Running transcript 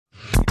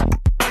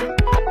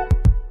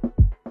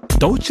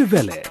Deutsche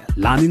Welle,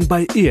 learning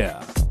by ear.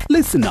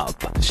 Listen up,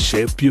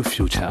 shape your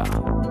future.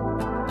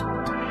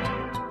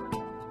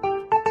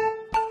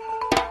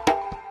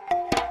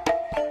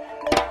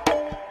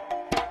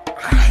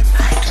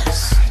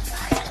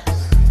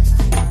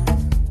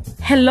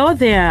 Hello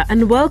there,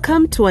 and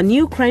welcome to a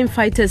new Crime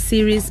Fighters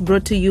series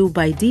brought to you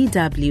by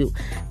DW.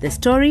 The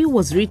story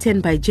was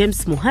written by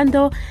James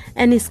Muhando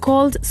and is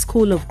called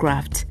School of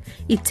Graft.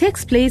 It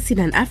takes place in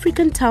an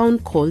African town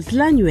called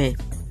Lanyue.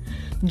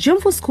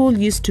 Jomvu School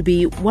used to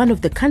be one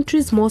of the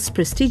country's most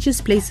prestigious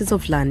places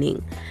of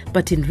learning,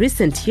 but in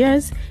recent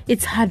years,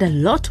 it's had a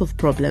lot of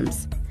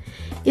problems.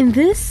 In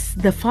this,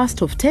 the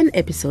first of 10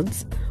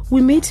 episodes,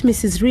 we meet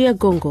Mrs. Ria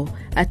Gongo,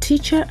 a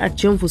teacher at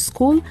Jomvu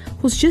School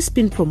who's just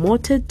been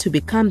promoted to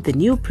become the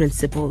new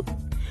principal.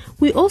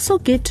 We also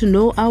get to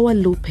know our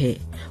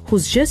Lupe,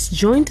 who's just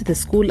joined the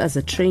school as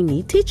a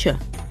trainee teacher.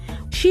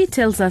 She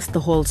tells us the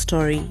whole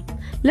story.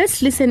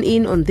 Let's listen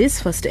in on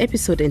this first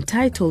episode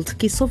entitled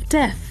Kiss of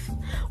Death.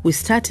 We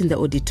start in the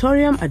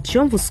auditorium at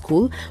Jomvu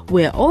School,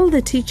 where all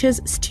the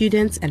teachers,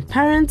 students, and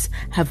parents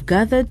have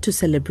gathered to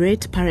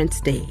celebrate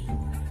Parents' Day.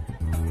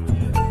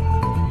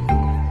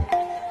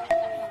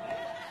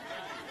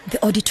 The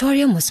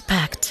auditorium was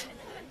packed.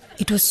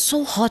 It was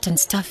so hot and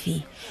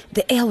stuffy.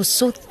 The air was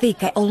so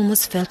thick I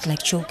almost felt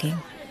like choking.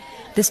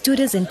 The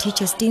students and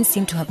teachers didn't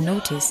seem to have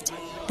noticed.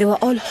 They were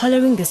all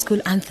hollering the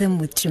school anthem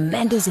with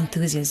tremendous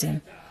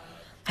enthusiasm.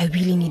 I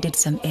really needed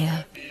some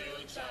air.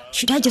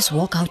 Should I just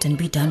walk out and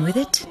be done with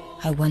it?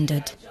 I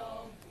wondered.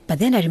 But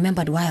then I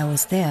remembered why I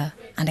was there,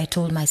 and I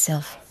told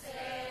myself,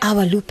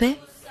 Our Lupe,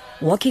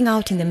 walking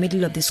out in the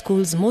middle of the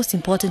school's most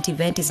important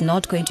event is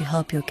not going to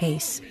help your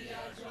case.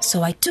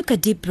 So I took a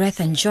deep breath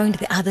and joined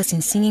the others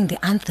in singing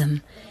the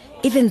anthem,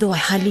 even though I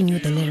hardly knew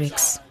the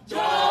lyrics.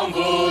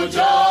 Jomvu,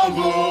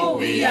 Jomvu,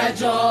 we are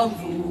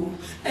Jomvu,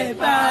 a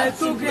path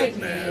to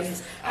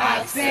greatness,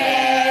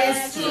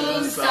 access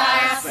to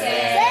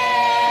success.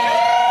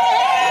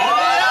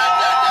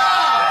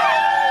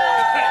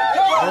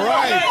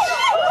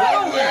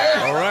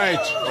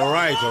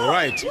 All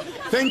right.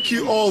 Thank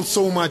you all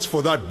so much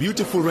for that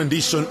beautiful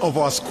rendition of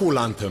our school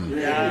anthem.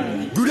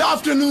 Yeah. Good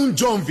afternoon,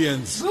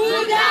 Jomvians.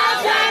 Good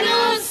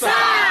afternoon, sir.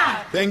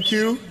 Thank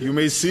you. You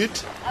may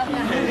sit.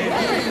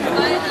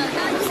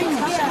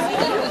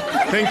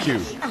 Thank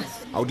you.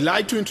 I would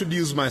like to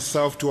introduce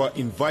myself to our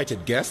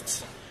invited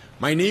guests.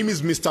 My name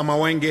is Mr.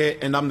 Mawenge,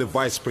 and I'm the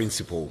vice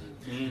principal.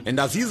 And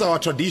as is our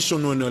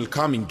tradition when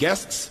welcoming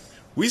guests,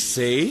 we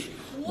say,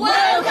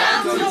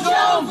 Welcome to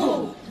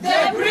Jomvu,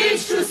 the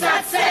bridge to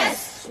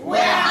success,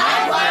 where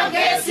everyone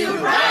gets you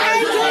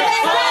right to the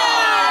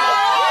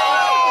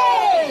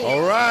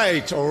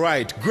top. All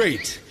right,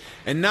 great.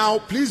 And now,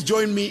 please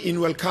join me in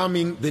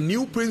welcoming the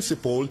new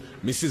principal,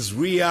 Mrs.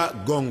 Ria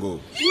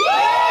Gongo.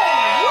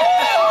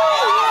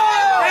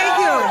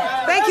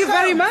 Thank you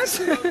very much.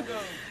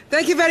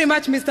 Thank you very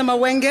much, Mr.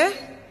 Mawenge.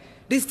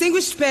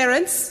 Distinguished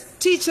parents,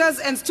 teachers,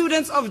 and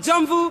students of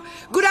Jomvu,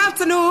 good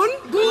afternoon.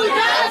 Good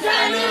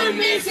afternoon,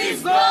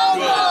 Mrs.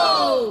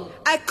 Gongo.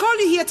 I call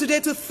you here today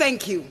to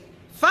thank you,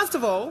 first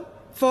of all,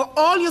 for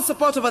all your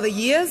support over the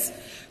years,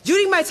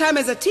 during my time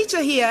as a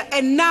teacher here,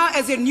 and now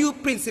as your new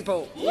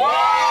principal.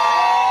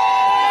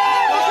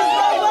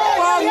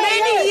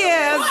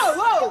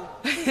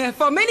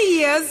 For many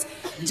years,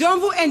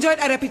 Jomvu enjoyed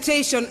a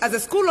reputation as a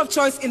school of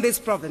choice in this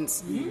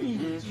province.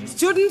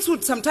 Students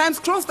would sometimes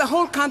cross the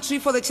whole country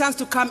for the chance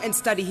to come and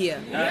study here.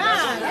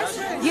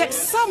 Yet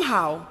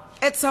somehow,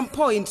 at some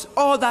point,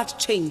 all that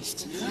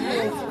changed.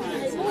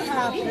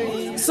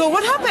 So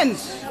what happened?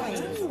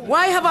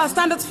 Why have our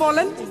standards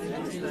fallen?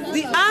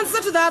 The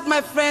answer to that,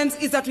 my friends,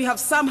 is that we have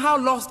somehow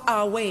lost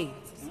our way.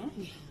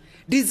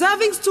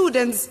 Deserving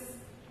students...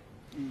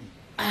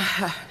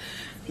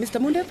 Mr.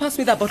 Munde, pass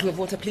me that bottle of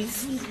water,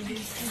 please.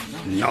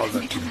 Now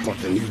that you've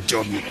got a new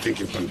job, you think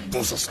you can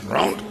boss us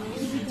around?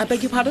 I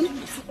beg your pardon?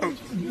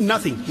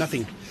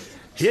 Nothing.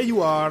 Here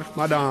you are,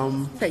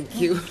 madam. Thank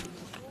you.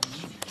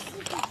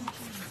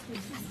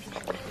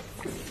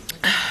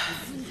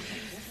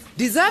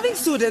 Deserving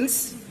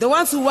students, the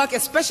ones who work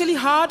especially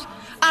hard,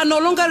 are no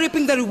longer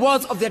reaping the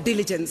rewards of their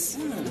diligence.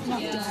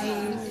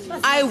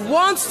 I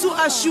want to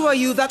assure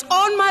you that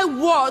on my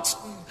watch...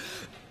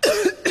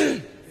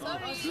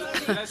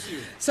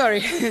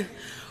 Sorry.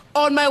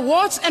 On my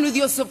watch and with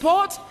your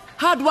support,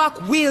 hard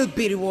work will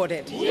be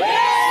rewarded.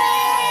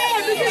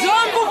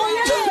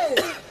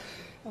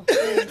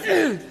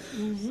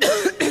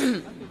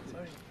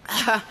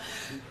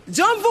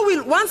 Jomvu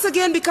will once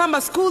again become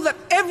a school that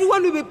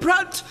everyone will be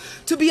proud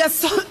to be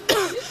associated.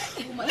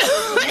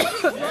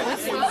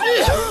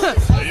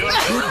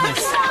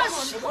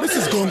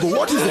 Mrs. Gongo,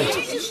 what is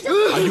it?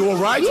 Are you all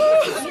right?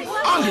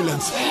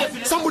 Ambulance!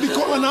 Somebody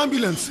call an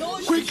ambulance!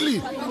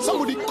 Quickly!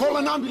 Somebody call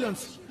an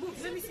ambulance!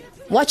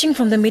 Watching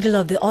from the middle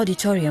of the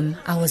auditorium,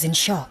 I was in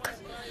shock.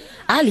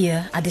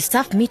 Earlier, at the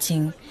staff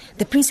meeting,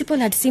 the principal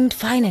had seemed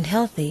fine and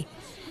healthy,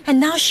 and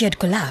now she had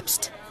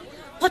collapsed.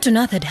 What on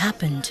earth had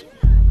happened?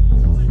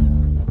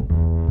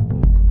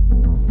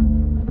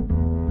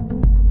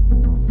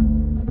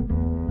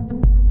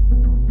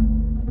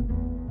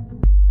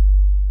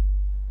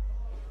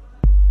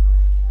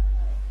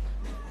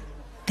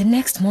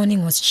 next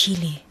morning was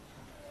chilly.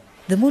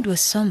 The mood was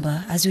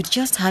somber as we'd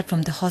just heard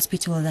from the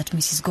hospital that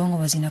Mrs. Gongo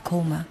was in a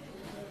coma.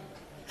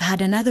 I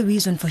had another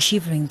reason for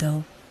shivering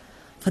though.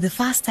 For the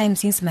first time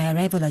since my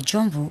arrival at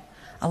Jomvu,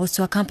 I was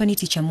to accompany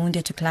Teacher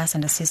Munde to class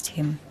and assist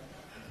him.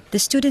 The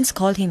students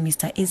called him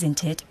Mr.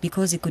 Isn't It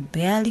because he could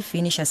barely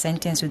finish a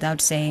sentence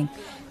without saying,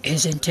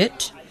 "Isn't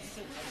it?"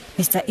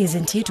 Mr.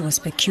 Isn't It was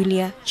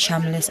peculiar,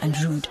 shameless and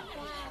rude.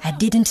 I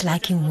didn't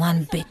like him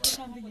one bit.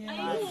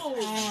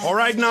 All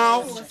right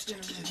now,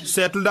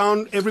 settle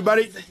down,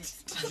 everybody.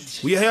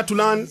 We are here to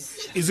learn,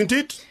 isn't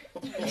it?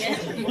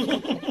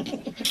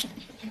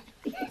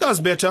 That's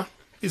better,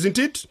 isn't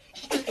it?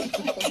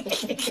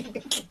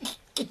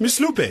 Miss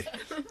Lupe,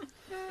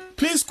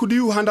 please could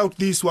you hand out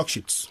these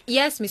worksheets?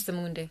 Yes, Mr.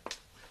 Munde.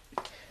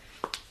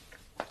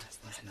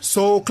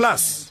 So,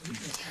 class,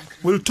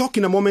 we'll talk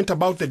in a moment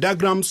about the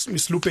diagrams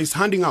Miss Lupe is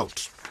handing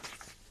out.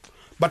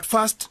 But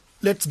first,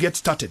 let's get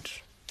started.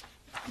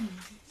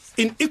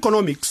 In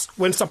economics,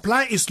 when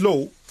supply is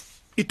low,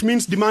 it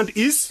means demand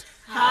is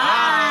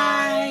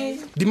high.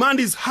 Demand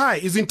is high,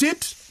 isn't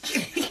it?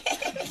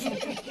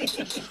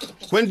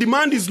 When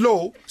demand is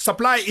low,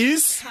 supply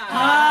is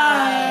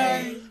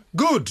high.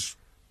 Good.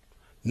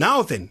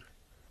 Now then,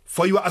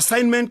 for your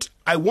assignment,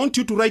 I want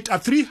you to write a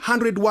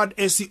 300-word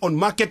essay on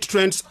market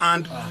trends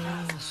and...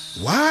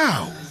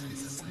 Wow!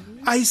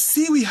 I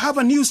see we have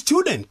a new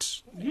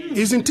student,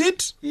 isn't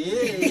it?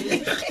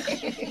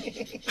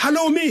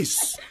 Hello,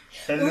 miss.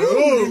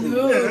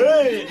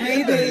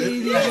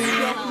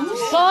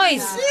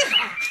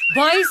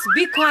 Boys,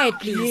 be quiet,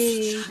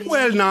 please.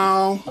 Well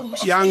now,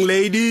 young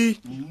lady,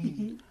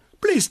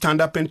 please stand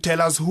up and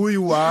tell us who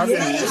you are.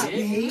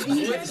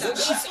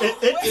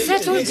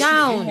 Settle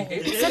down,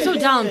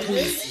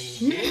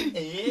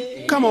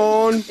 please. Come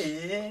on,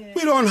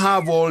 we don't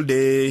have all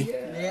day.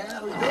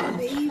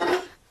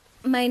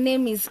 My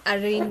name is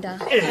Arinda.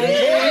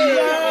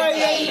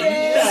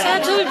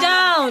 Settle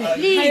down,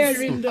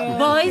 please.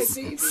 Boys,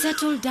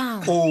 settle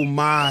down. Oh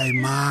my.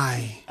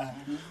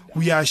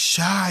 We are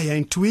shy,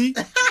 ain't we?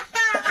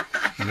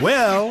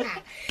 Well,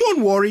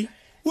 don't worry.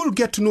 We'll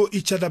get to know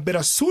each other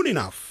better soon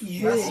enough.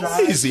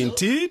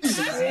 Isn't it?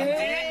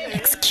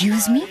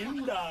 Excuse me?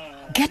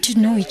 Get to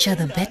know each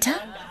other better?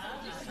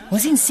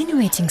 Was he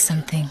insinuating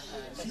something?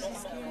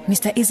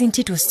 Mr. Isn't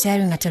It was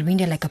staring at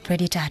Arinda like a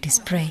predator at his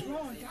prey.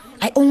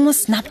 I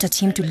almost snapped at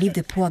him to leave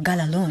the poor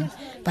girl alone,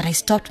 but I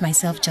stopped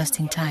myself just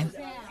in time.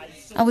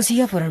 I was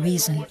here for a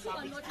reason.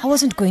 I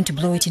wasn't going to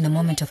blow it in a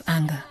moment of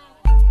anger.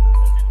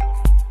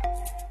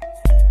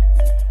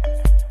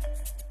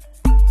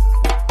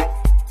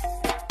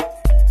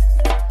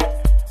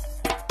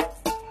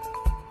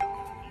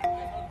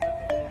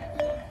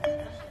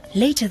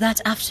 Later that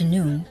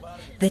afternoon,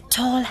 the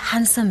tall,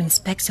 handsome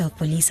inspector of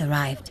police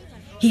arrived.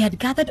 He had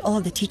gathered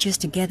all the teachers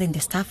together in the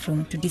staff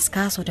room to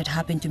discuss what had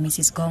happened to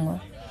Mrs.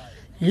 Gongo.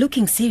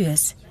 Looking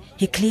serious,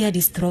 he cleared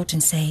his throat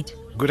and said,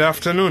 "Good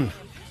afternoon.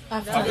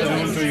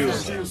 Afternoon to you.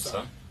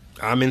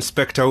 I'm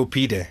Inspector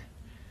Upide.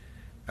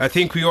 I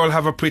think we all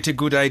have a pretty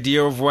good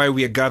idea of why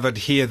we are gathered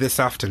here this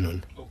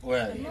afternoon.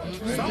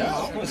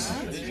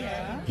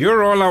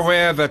 You're all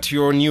aware that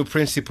your new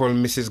principal,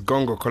 Mrs.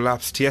 Gongo,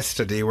 collapsed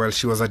yesterday while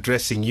she was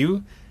addressing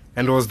you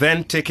and was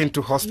then taken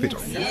to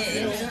hospital.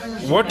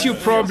 What you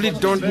probably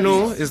don't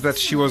know is that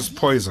she was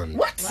poisoned.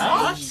 What?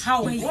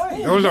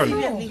 Hold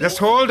on. Just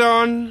hold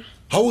on.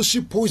 How was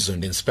she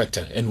poisoned,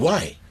 Inspector, and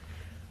why?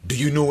 Do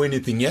you know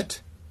anything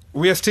yet?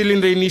 We are still in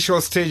the initial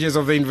stages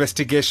of the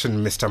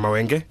investigation, Mr.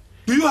 Mawenge.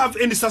 Do you have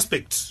any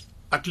suspects,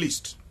 at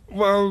least?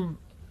 Well,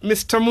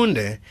 Mr.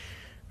 Munde,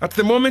 at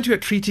the moment we are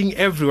treating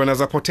everyone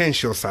as a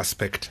potential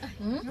suspect.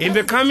 In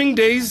the coming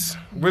days,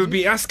 we'll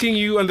be asking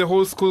you and the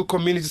whole school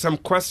community some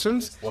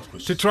questions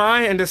to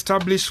try and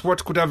establish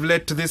what could have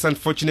led to this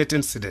unfortunate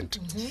incident.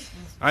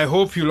 I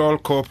hope you'll all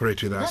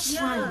cooperate with us.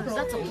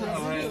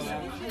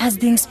 As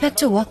the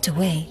inspector walked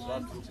away,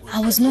 I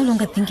was no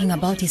longer thinking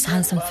about his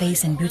handsome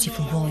face and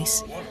beautiful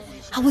voice.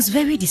 I was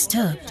very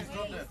disturbed.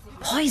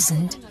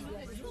 Poisoned?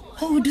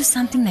 Who would do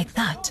something like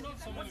that?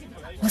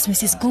 Was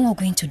Mrs. Gongo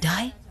going to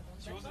die?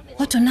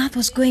 What on earth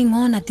was going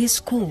on at this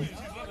school?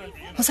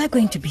 Was I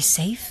going to be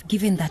safe,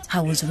 given that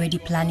I was already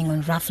planning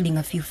on ruffling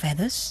a few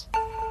feathers?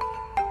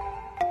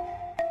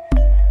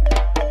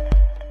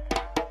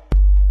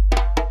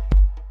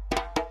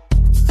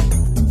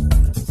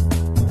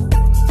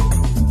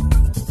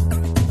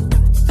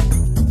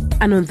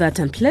 And on that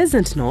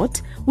unpleasant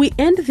note, we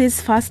end this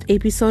first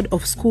episode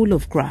of School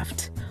of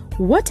Graft.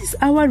 What is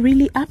our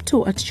really up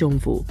to at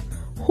Jomvu?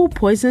 Who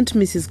poisoned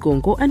Mrs.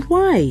 Gongo and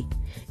why?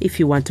 If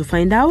you want to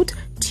find out,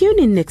 tune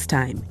in next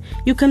time.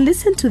 You can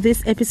listen to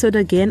this episode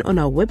again on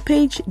our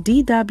webpage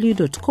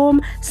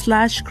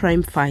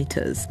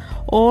dw.com/crimefighters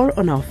or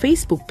on our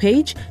Facebook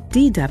page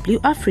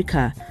DW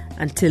Africa.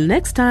 Until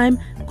next time,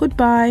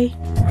 goodbye.